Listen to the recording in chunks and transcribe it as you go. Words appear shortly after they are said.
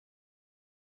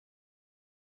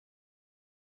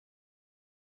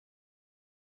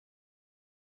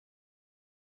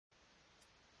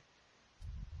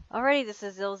Alrighty, this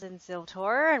is Zils and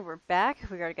Ziltor, and we're back.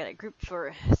 We already got a group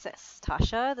for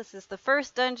Sastasha. This is the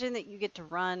first dungeon that you get to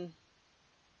run.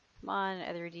 Come on,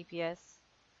 other DPS.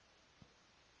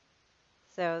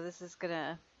 So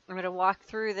I'm gonna walk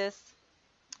through this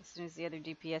as soon as the other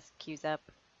DPS queues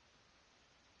up.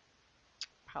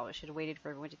 Probably should have waited for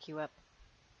everyone to queue up.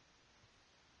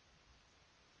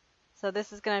 So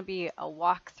this is gonna be a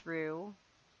walkthrough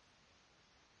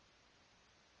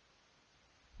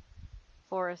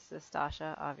for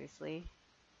Sastasha, obviously.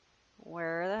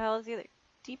 Where the hell is the other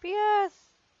DPS?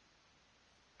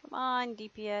 Come on,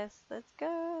 DPS, let's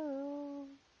go.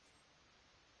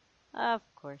 Of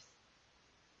course.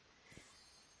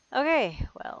 Okay,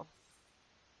 well.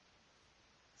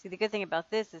 See, the good thing about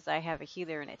this is I have a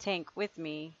healer and a tank with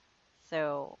me,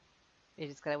 so I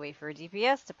just gotta wait for a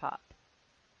DPS to pop.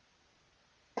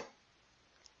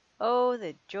 Oh,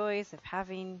 the joys of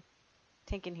having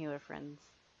tank and healer friends.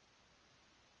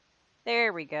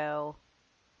 There we go.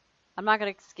 I'm not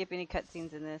gonna skip any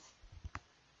cutscenes in this.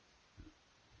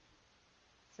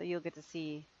 So you'll get to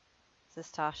see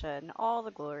Sastasha in all the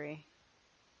glory.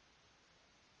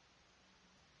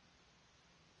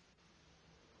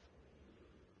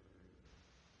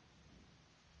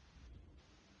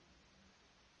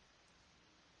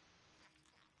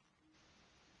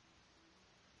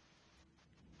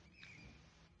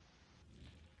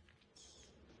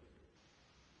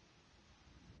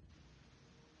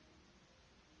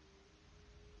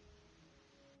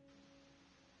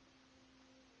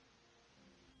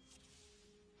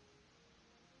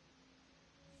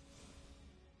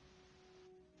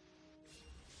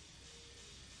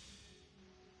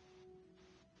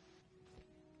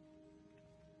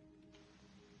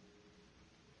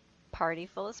 Party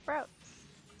full of sprouts.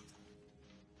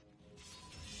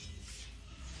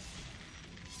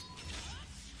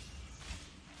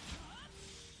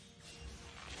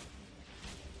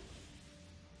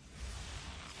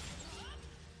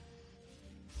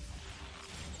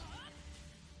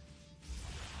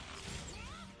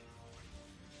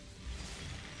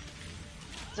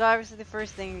 So obviously the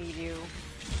first thing you do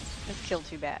is kill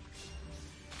 2 bats.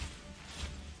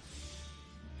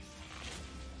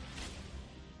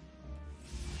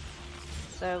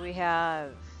 So we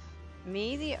have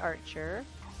me, the archer.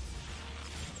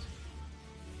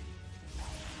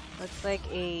 Looks like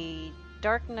a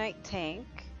Dark Knight tank,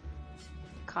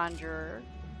 conjurer,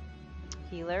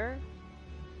 healer,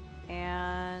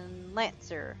 and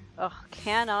lancer. Oh,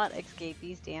 cannot escape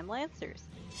these damn lancers.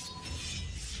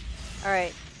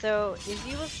 Alright, so as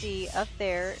you will see, up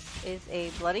there is a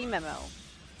bloody memo.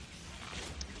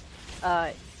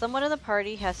 Someone in the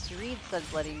party has to read said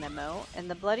bloody memo, and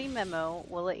the bloody memo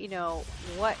will let you know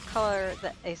what color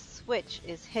a switch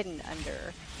is hidden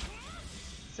under.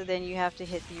 So then you have to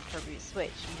hit the appropriate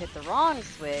switch. You hit the wrong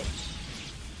switch,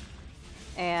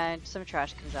 and some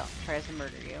trash comes out and tries to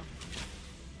murder you.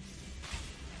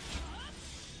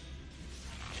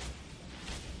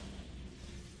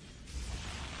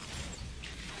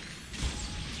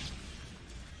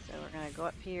 So we're gonna go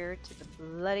up here to the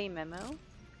bloody memo.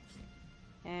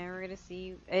 And we're gonna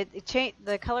see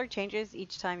the color changes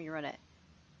each time you run it.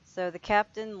 So the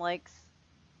captain likes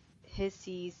his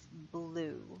seas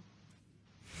blue.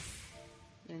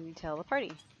 And you tell the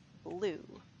party blue,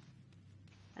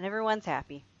 and everyone's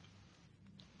happy.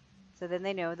 So then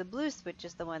they know the blue switch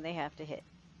is the one they have to hit.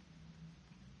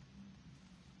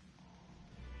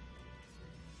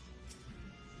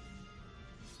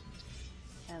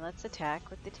 And let's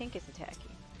attack what the tank is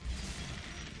attacking.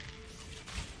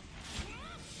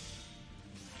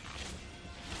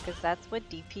 Because that's what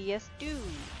DPS do.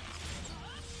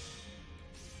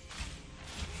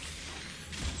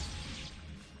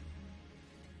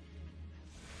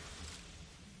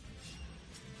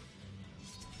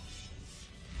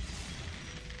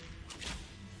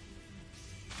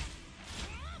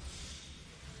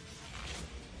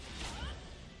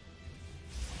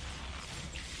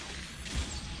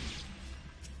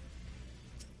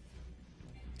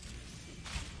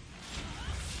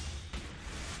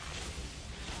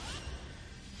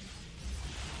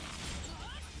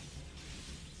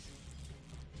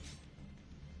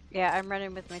 Yeah, I'm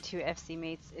running with my 2 FC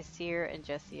mates, Asir and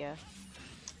Jessia.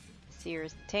 Asir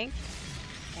is the tank,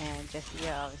 and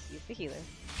Jessia obviously is the healer.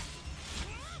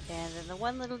 And then the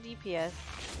one little DPS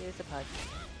is a pug.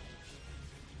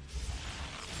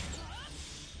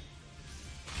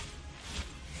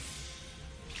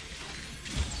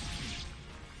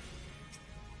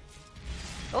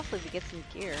 Hopefully we get some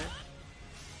gear.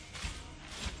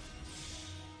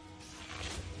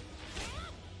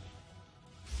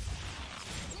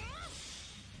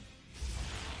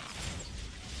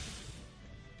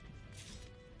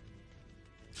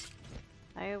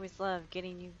 always love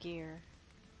getting new gear.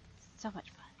 So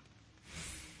much fun.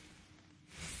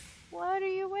 What are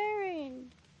you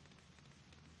wearing?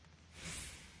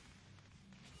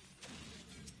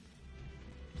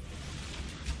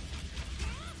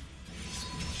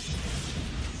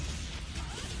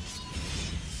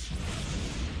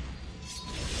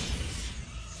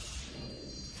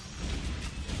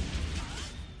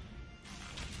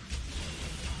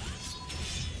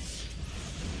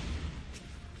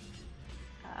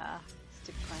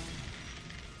 Stupid plan.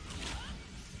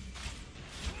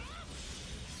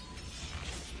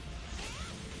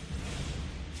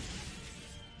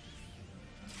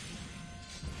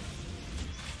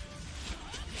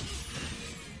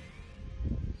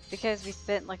 Because we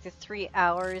spent like the 3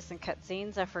 hours in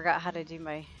cutscenes, I forgot how to do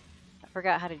I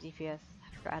forgot how to DPS.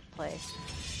 I forgot how to play.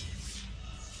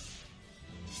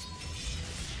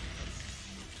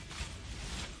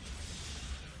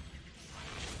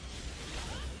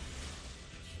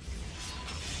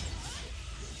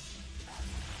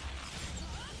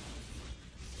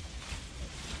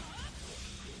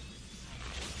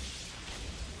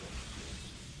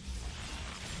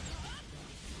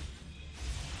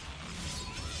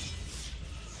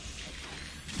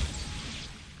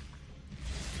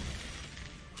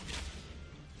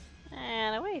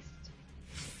 And a waste.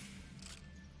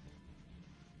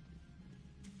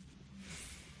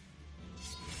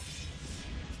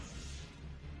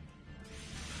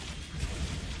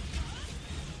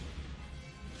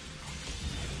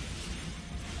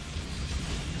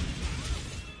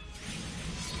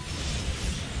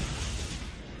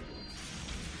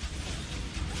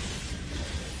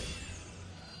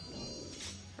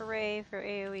 Hooray for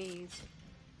AoEs.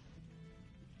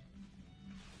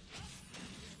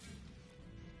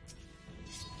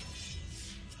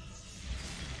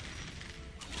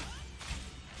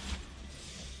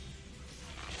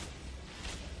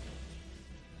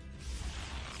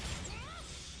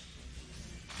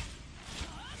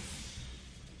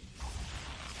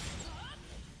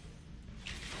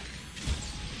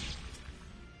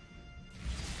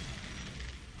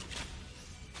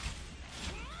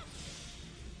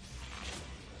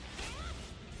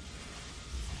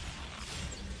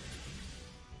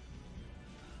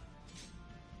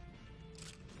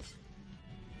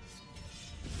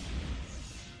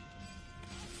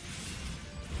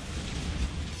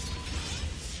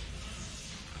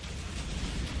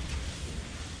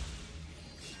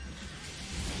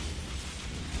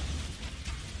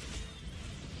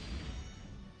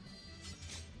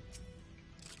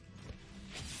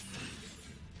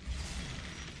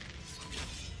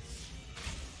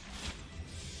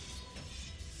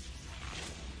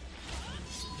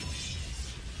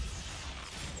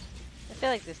 I feel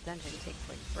like this dungeon takes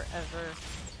like forever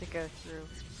to go through.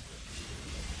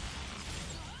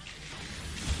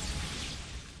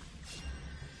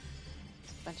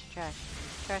 It's a bunch of trash.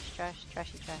 Trash, trash,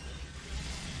 trashy trash.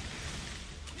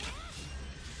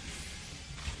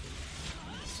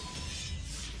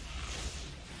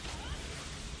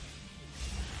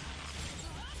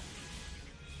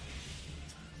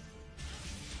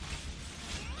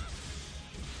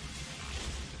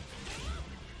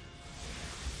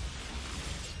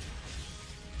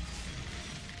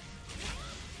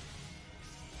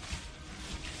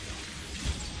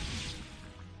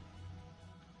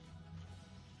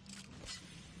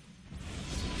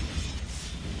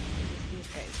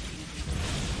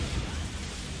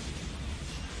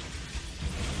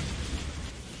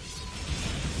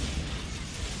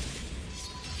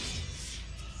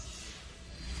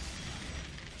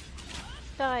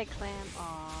 Die, clam.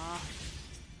 Aww.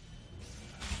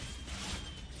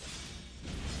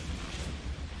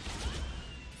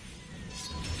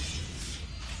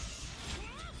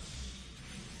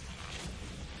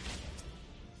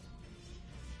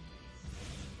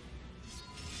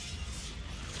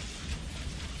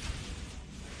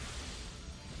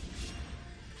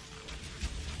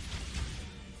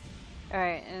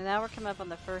 Alright, and now we're coming up on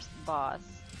the first boss,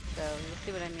 so you'll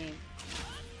see what I mean.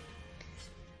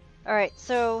 Alright,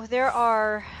 so there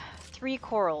are 3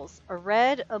 corals, a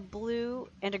red, a blue,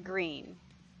 and a green.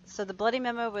 So the bloody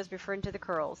memo was referring to the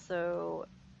corals, so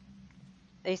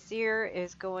a seer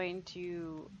is going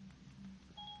to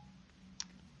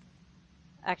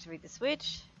activate the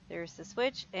switch. There's the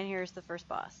switch, and here's the first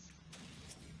boss.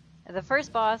 And the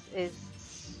first boss is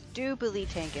stupidly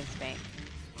tank and spank.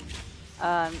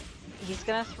 He's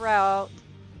gonna throw out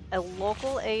a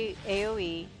local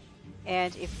AoE,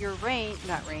 and if you're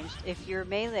not ranged, if you're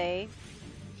melee,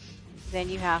 then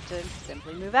you have to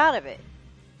simply move out of it.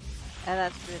 And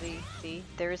that's really, see,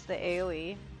 there's the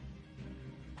AoE.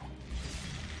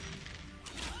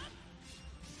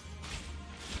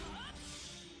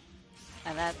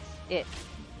 And that's it.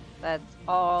 That's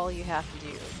all you have to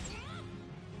do.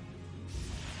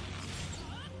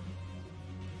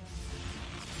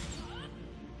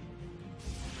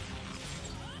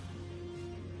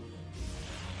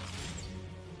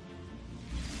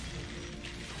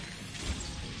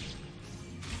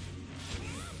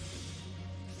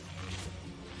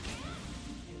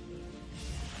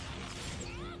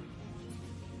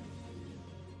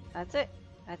 That's it.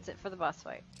 That's it for the boss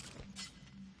fight.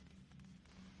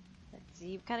 Let's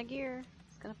see what kind of gear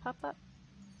is gonna pop up.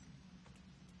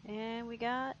 And we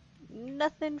got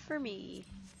nothing for me.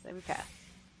 So we pass.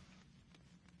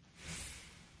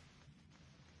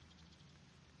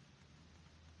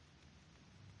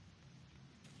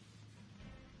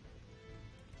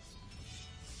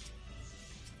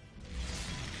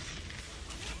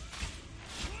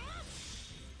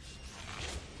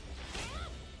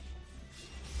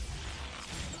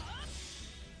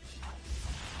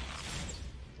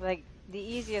 Like the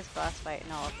easiest boss fight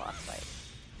in all of boss fights.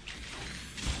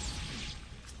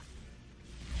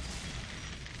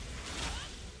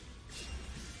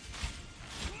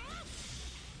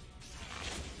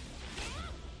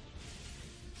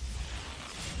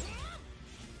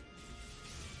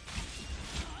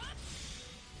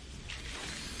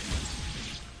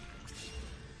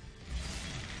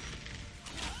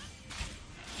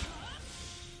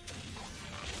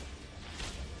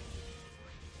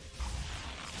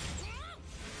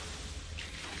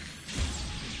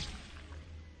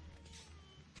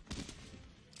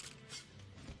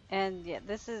 And yeah,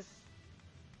 this is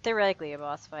theoretically a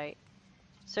boss fight.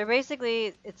 So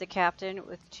basically, it's a captain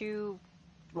with two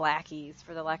lackeys,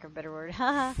 for the lack of a better word.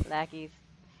 Haha, lackeys.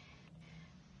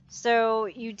 So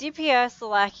you DPS the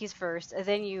lackeys first, and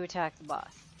then you attack the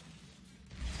boss.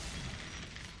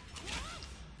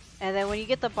 And then when you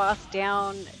get the boss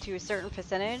down to a certain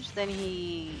percentage, then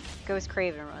he goes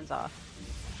crave and runs off.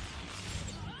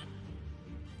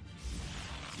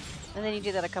 And then you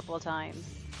do that a couple of times.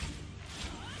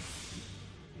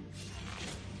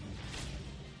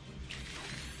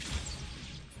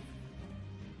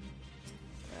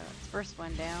 First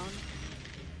one down.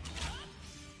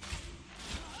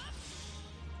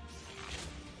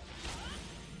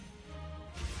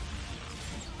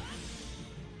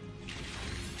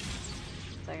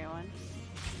 Second one.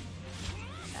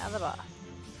 Now the boss.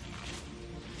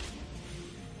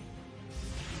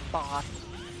 Boss.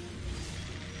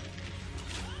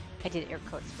 I did air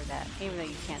quotes for that, even though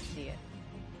you can't see it.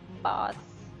 Boss.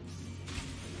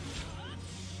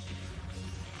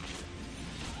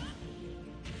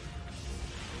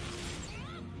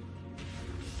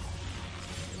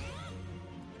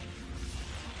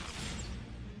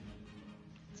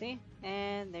 See?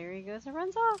 And there he goes and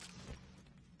runs off.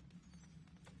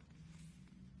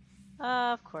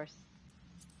 Of course.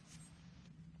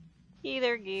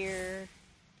 Either gear.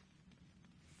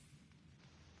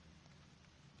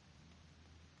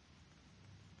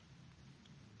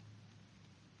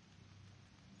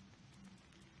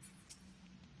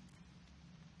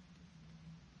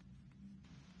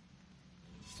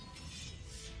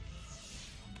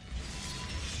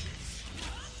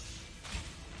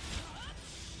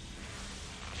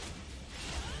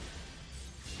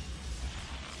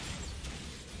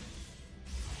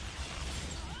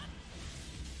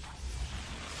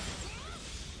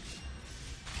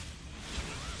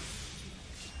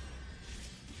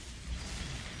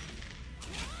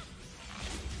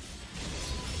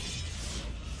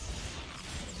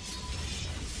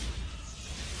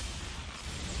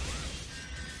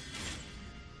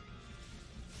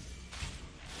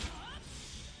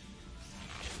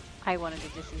 I wanted to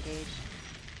disengage.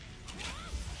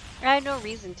 I had no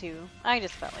reason to. I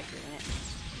just felt like doing it.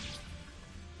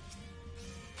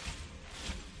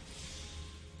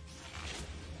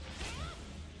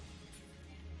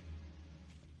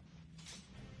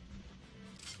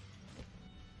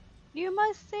 You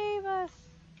must save us.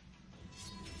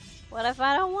 What if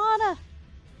I don't wanna?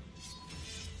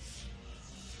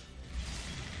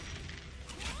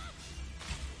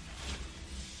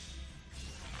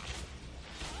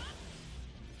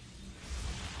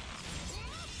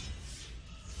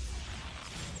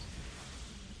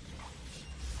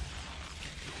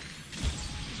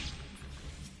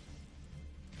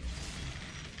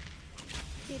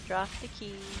 He dropped the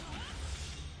key.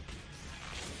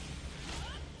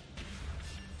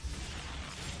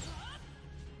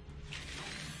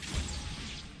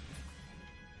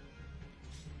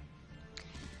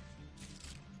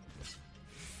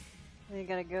 We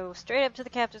gotta go straight up to the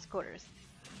captain's quarters.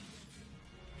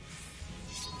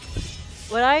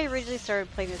 when I originally started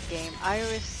playing this game, I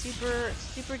was super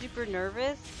duper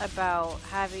nervous about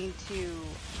having to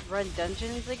run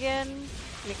dungeons again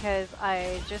because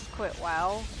I just quit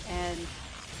WoW, and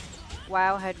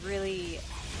WoW had really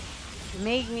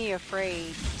made me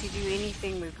afraid to do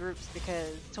anything with groups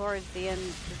because towards the end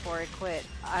before I quit,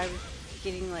 I was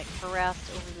getting like harassed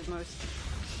over the most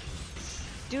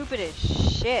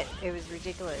stupidest shit. It was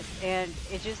ridiculous, and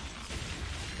it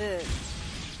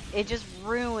just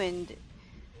ruined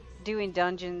doing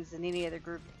dungeons and any other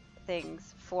group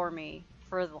things for me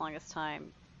for the longest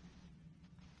time.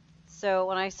 So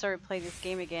when I started playing this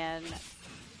game again,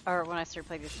 or when I started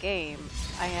playing this game,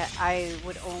 I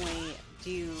would only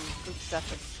do group stuff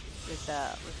with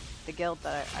the guild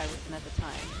that I was in at the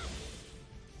time.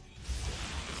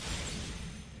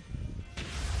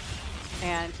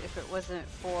 And if it wasn't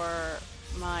for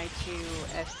my 2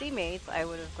 FC mates, I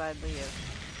would have gladly have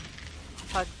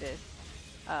hugged this.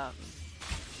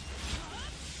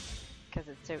 Because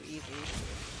it's so easy.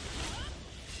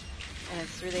 And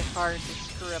it's really hard to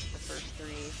screw up the first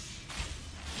 3.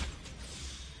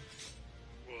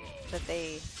 But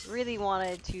they really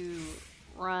wanted to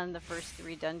run the first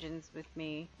 3 dungeons with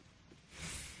me.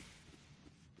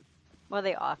 Well,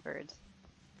 they offered.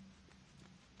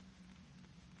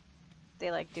 They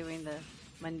like doing the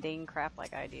mundane crap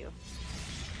like I do.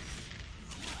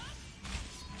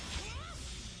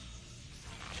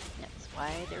 That's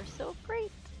why they're so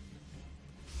great.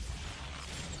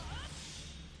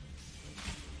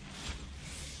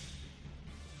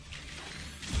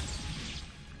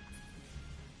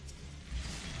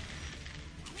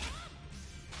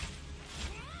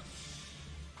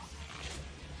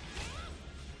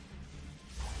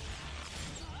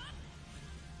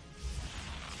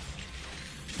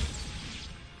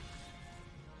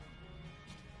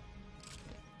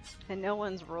 And no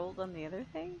one's rolled on the other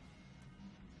thing?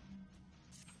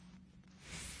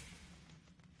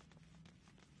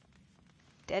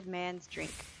 Dead man's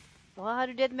drink. Well, how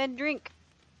do dead men drink?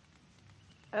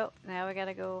 Oh, now we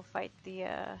gotta go fight the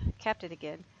captain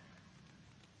again.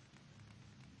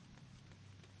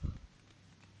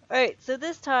 Alright, so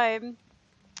this time,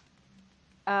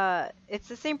 it's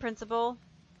the same principle.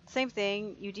 Same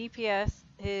thing. You DPS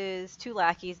his 2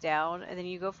 lackeys down, and then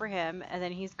you go for him, and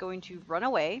then he's going to run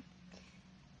away.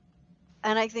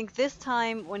 And I think this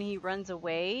time when he runs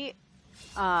away,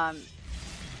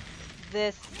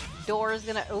 this door is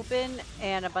going to open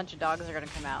and a bunch of dogs are going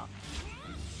to come out.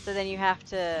 So then you have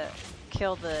to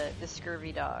kill the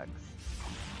scurvy dogs.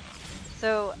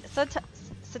 So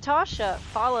Sastasha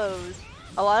follows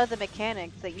a lot of the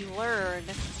mechanics that you learn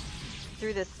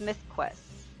through the Smith questline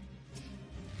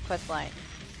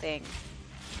thing.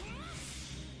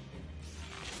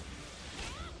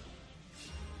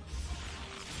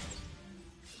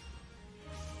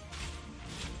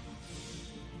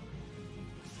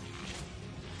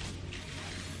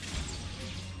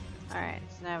 Alright,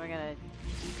 so now we're gonna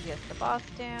DPS the boss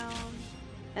down.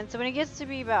 And so when he gets to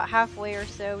be about halfway or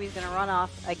so, he's gonna run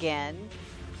off again.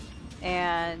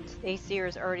 And Aesir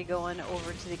is already going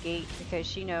over to the gate because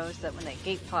she knows that when that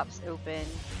gate pops open,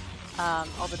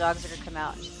 all the dogs are gonna come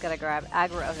out and she's gotta grab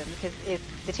aggro of them. Because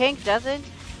if the tank doesn't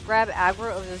grab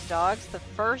aggro of those dogs, the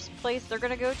first place they're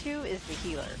gonna go to is the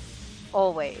healer.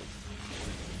 Always.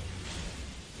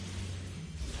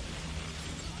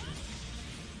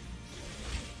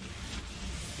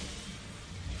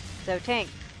 So tank,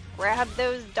 grab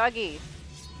those doggies.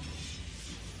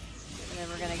 And then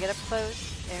we're gonna get up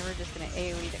close and we're just gonna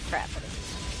AoE the crap out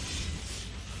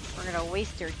of them. We're gonna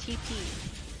waste her TP.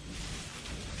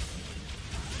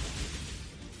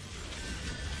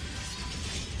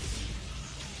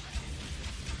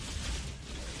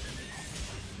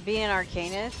 Being an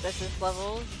Arcanist at this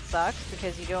level sucks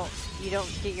because you don't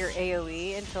get your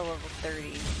AoE until level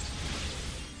 30.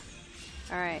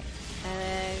 Alright, and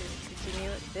then continue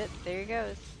with it. There he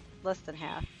goes. Less than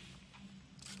half.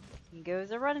 He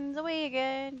goes running away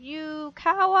again. You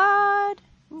coward!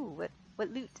 Ooh, what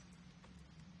loot?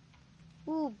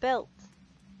 Ooh, belt.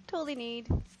 Totally need.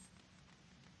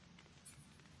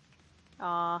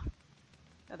 Aw.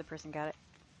 Other person got it.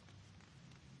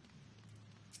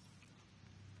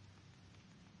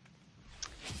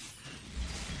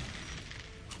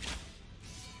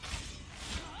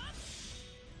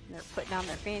 They're putting on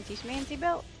their fancy schmancy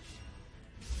belt.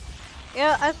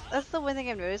 Yeah, that's the one thing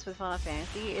I've noticed with Final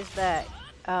Fantasy is that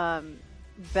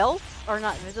belts are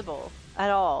not visible at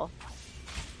all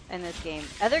in this game.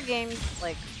 Other games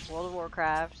like World of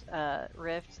Warcraft,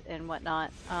 Rift, and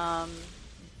whatnot,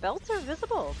 belts are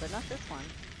visible, but not this one.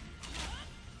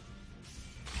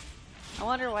 I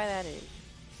wonder why that is.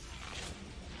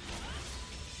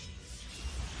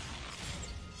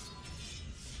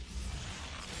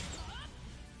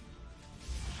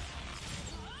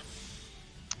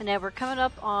 And now we're coming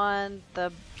up on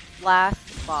the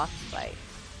last boss fight.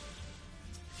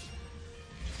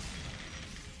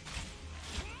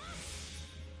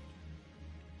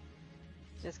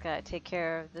 Just gotta take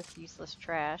care of this useless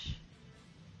trash.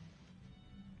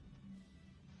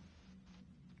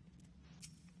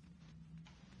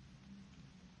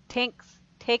 Tanks,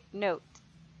 take note.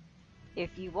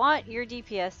 If you want your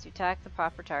DPS to attack the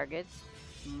proper targets,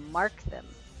 mark them.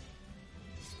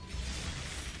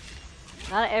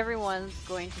 Not everyone's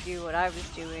going to do what I was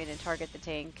doing and target the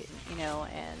tank, you know,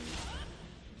 and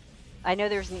I know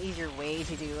there's an easier way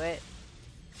to do it.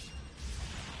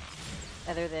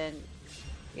 Other than,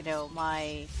 you know,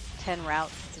 my 10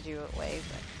 routes to do it way,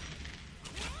 but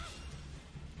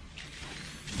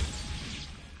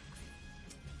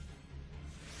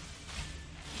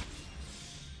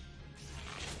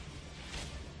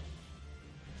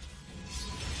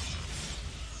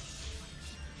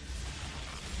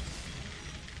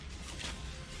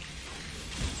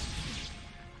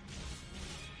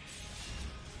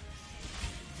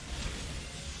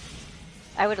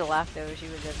I would have laughed though if you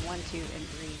would have 1, 2, and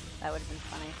 3. That would have been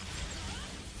funny.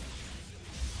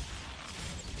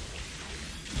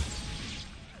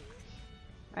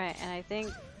 Right, and I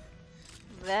think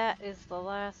that is the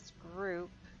last group.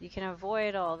 You can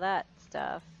avoid all that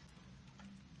stuff.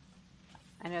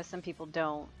 I know some people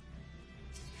don't.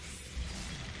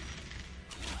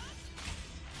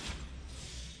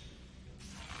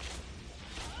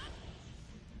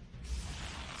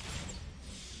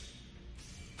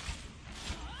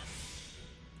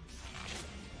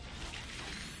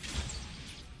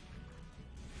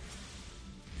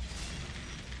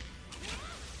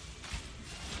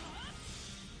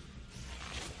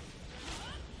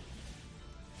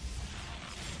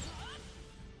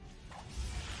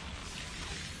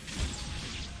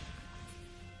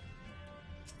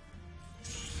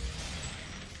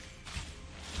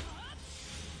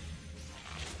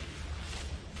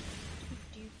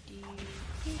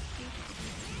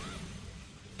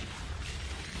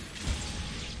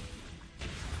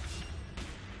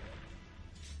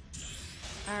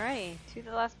 Alright, to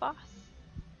the last boss.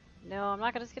 No, I'm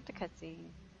not gonna skip the cutscene.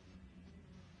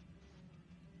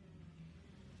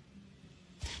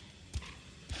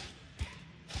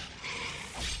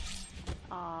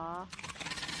 Aww.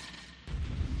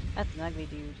 That's an ugly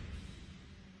dude.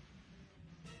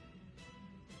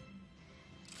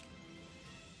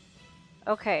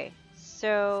 Okay,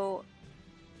 so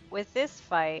with this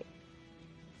fight,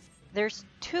 there's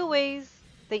 2 ways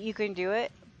that you can do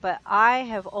it, but I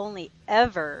have only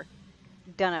ever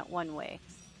done it 1 way.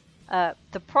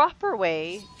 The proper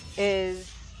way is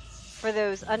for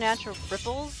those unnatural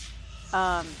ripples,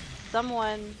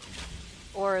 someone,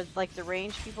 or like the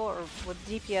range people, or with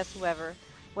DPS, whoever,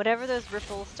 whatever those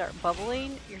ripples start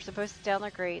bubbling, you're supposed to down their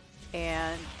grates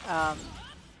and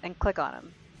click on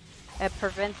them. It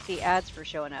prevents the ads from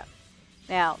showing up.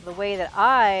 Now, the way that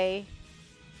I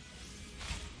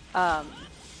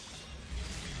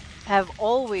have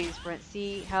always run,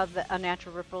 see how the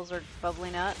unnatural ripples are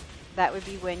bubbling up? That would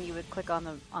be when you would click on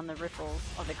the ripples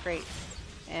on the crate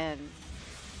and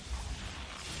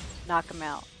knock them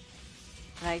out.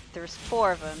 And there's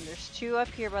 4 of them. There's 2 up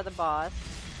here by the boss,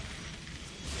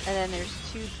 and then there's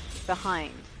 2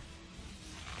 behind.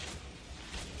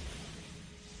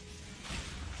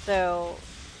 So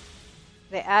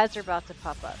the ads are about to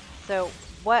pop up. So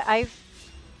what I've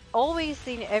always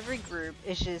seen every group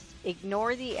is just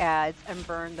ignore the ads and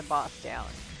burn the boss down.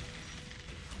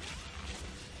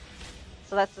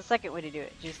 So that's the second way to do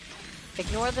it. Just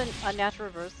ignore the unnatural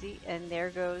reversal, and there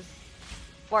goes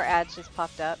 4 ads just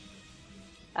popped up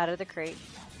out of the crate.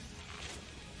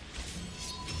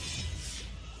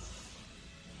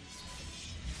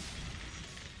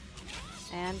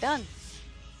 And done.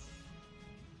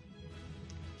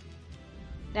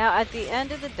 Now at the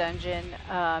end of the dungeon,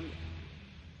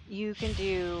 you can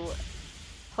do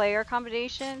player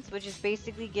combinations, which is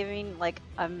basically giving like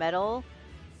a medal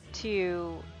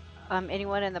to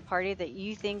anyone in the party that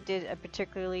you think did a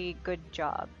particularly good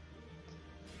job.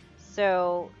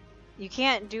 So you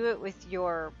can't do it with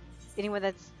anyone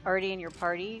that's already in your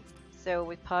party. So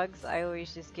with pugs, I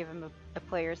always just give them a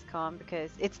player's comm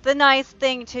because it's the nice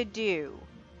thing to do.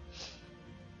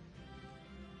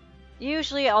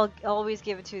 Usually I'll always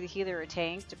give it to the healer or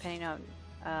tank, depending on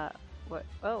what.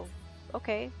 Oh,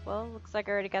 okay. Well, looks like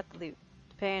I already got the loot.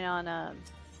 Depending on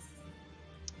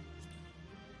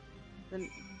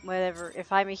whatever.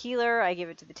 If I'm a healer, I give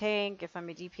it to the tank. If I'm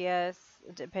a DPS,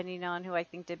 depending on who I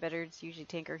think did better, it's usually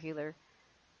tank or healer.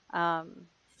 I'll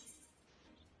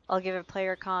give a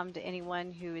player comm to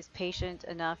anyone who is patient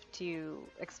enough to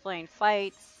explain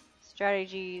fights,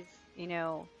 strategies, you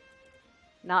know,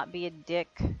 not be a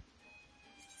dick.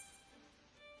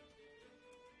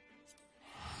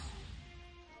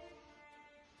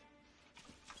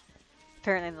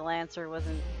 Apparently the Lancer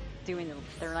wasn't doing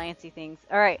their Lancy things.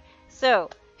 Alright, so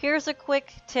here's a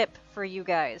quick tip for you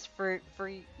guys, for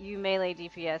you melee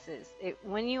DPSs.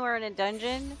 When you are in a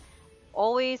dungeon,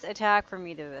 always attack from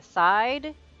either the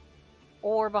side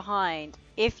or behind,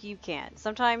 if you can.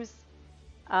 Sometimes,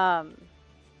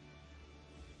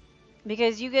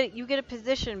 because you get a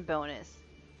position bonus,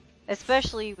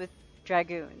 especially with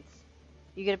Dragoons.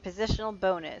 You get a positional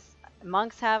bonus.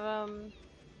 Monks have them.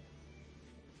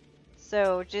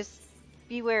 So just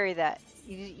be wary of that.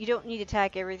 You don't need to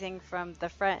attack everything from the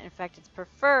front. In fact, it's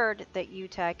preferred that you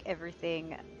attack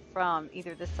everything from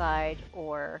either the side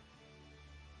or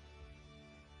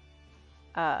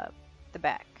the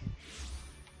back.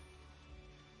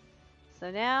 So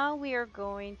now we are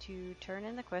going to turn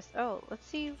in the quest. Oh, let's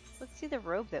see the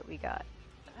robe that we got.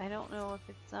 I don't know if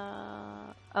it's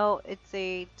oh, it's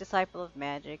a Disciple of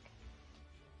Magic.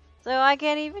 So I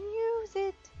can't even use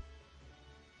it.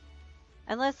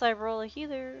 Unless I roll a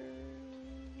healer.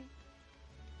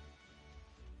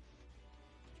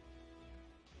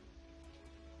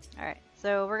 Alright,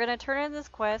 so we're going to turn in this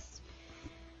quest.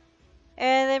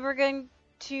 And then we're going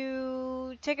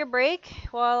to take a break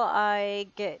while I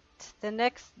get the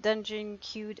next dungeon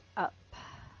queued up.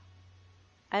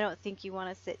 I don't think you want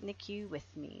to sit in the queue with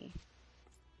me.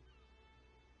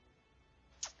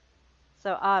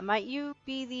 So, might you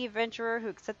be the adventurer who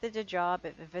accepted the job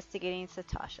of investigating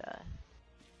Sastasha?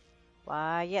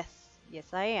 Why, yes. Yes,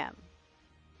 I am.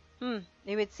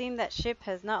 It would seem that ship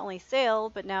has not only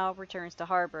sailed, but now returns to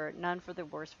harbor, none for the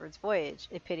worse for its voyage.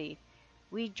 A pity.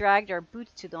 We dragged our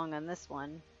boots too long on this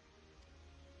one.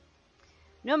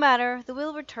 No matter, the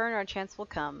will return, our chance will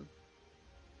come.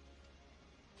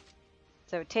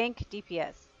 So, tank,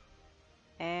 DPS.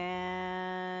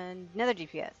 And another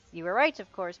DPS. You were right,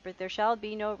 of course, but there shall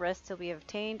be no rest till we have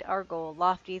attained our goal,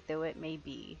 lofty though it may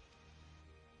be.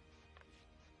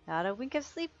 Not a wink of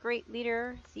sleep, great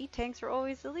leader. See, tanks are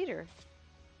always the leader.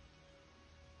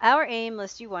 Our aim,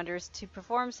 lest you wonder, is to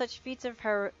perform such feats of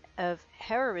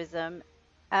heroism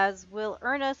as will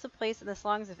earn us a place in the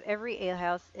songs of every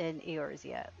alehouse in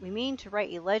Eorzea. We mean to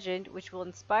write a legend which will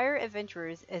inspire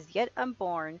adventurers as yet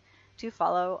unborn to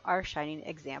follow our shining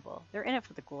example. They're in it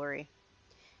for the glory.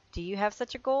 Do you have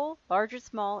such a goal? Large or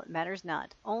small, it matters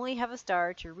not. Only have a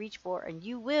star to reach for, and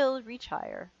you will reach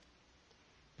higher.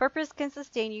 Purpose can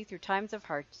sustain you through times of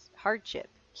hardship.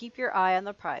 Keep your eye on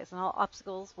the prize, and all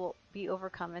obstacles will be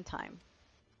overcome in time.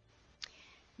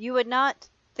 You would not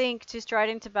think to stride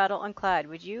into battle unclad,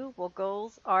 would you? Well,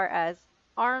 goals are as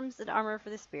arms and armor for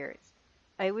the spirits.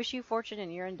 I wish you fortune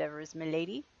in your endeavors,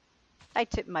 milady. I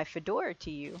tip my fedora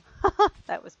to you.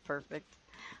 That was perfect.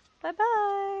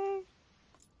 Bye-bye.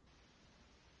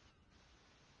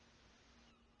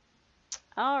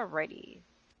 Alrighty.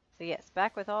 So yes,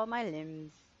 back with all my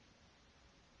limbs.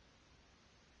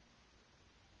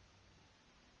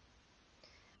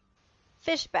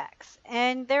 Fishbacks.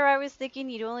 And there I was thinking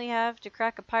you'd only have to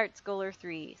crack a pirate skull or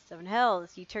 3. 7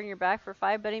 hells, you turn your back for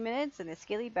 5 bloody minutes and the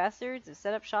scaly bastards have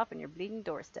set up shop on your bleeding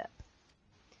doorstep.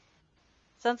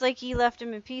 Sounds like he left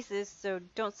him in pieces, so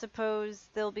don't suppose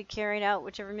they'll be carrying out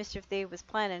whichever mischief they was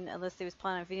planning, unless they was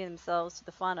planning on feeding themselves to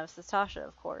the fauna of Sastasha,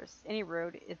 of course. Any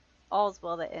road, all's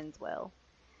well that ends well.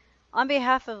 On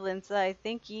behalf of Linsa, I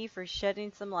thank ye for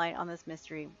shedding some light on this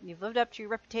mystery. You've lived up to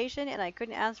your reputation, and I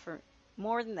couldn't ask for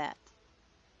more than that.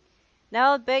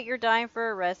 Now I'll bet you're dying for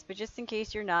a rest, but just in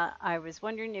case you're not, I was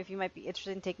wondering if you might be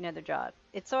interested in taking another job.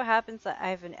 It so happens that I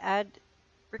have an ad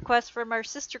request from our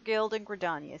sister guild in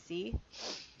Gridania, see?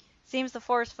 Seems the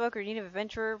forest folk are in need of an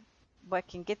adventurer what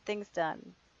can get things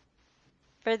done.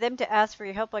 For them to ask for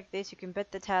your help like this, you can bet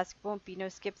the task won't be no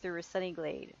skip through a sunny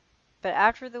glade. But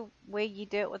after the way ye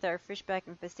dealt with our fishback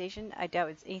infestation, I doubt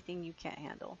it's anything you can't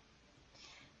handle.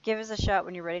 Give us a shot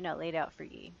when you're ready, and I'll lay it out for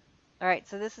ye. Alright,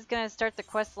 so this is going to start the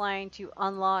quest line to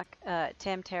unlock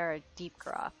Tamtara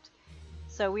Deepcroft.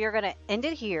 So we are going to end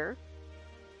it here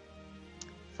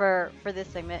for this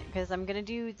segment, because I'm going to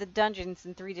do the dungeons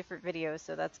in 3 different videos,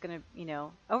 so that's going to, you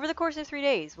know, over the course of 3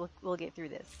 days, we'll get through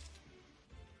this.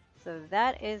 So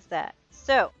that is that.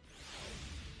 So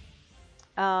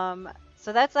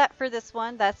that's that for this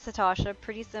one. That's Sastasha.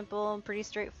 Pretty simple and pretty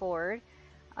straightforward.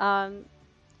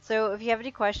 So if you have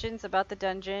any questions about the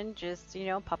dungeon, just, you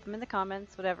know, pop them in the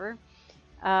comments, whatever.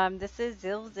 This is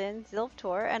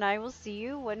Zilvtor, and I will see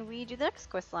you when we do the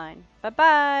next quest line.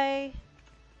 Bye-bye!